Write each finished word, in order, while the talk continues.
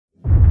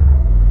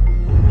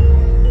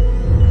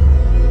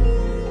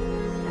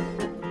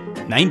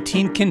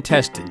19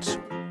 contestants,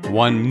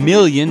 $1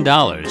 million.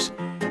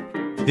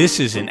 This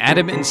is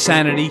Inanimate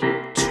Insanity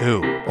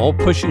 2. All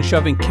pushing,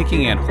 shoving,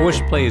 kicking, and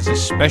horseplay is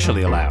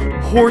especially allowed.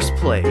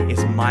 Horseplay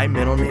is my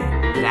middle name.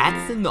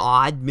 That's an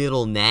odd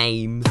middle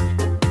name.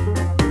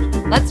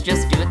 Let's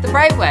just do it the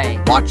right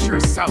way. Watch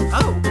yourself.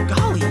 Oh,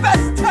 golly.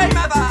 Best time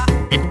ever!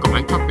 It's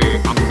going to be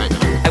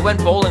amazing. I went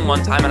bowling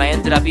one time and I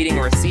ended up eating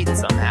a receipt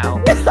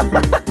somehow.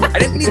 I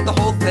didn't eat the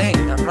whole thing.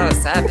 I'm not a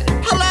savage.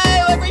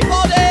 Hello,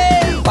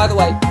 everybody! By the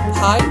way,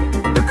 hi.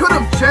 You could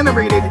have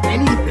generated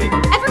anything.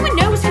 Everyone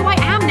knows who I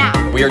am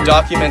now. We are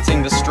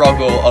documenting the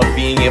struggle of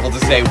being able to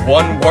say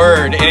one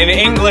word in an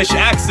English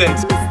accent.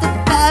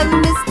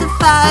 Mr.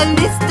 Phone,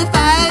 Mr.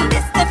 Phone,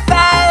 Mr.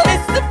 Phone,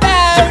 Mr.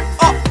 Phone,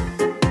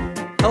 Mr.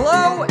 Phone.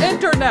 Hello,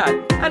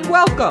 Internet, and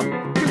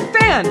welcome to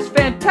Fans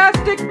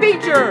Fantastic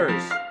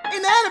Features!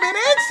 Inanimate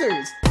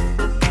answers!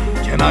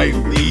 Can I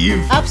leave?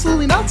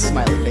 Absolutely not,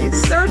 smiley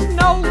face. There's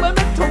no limit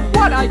to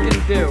what I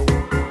can do!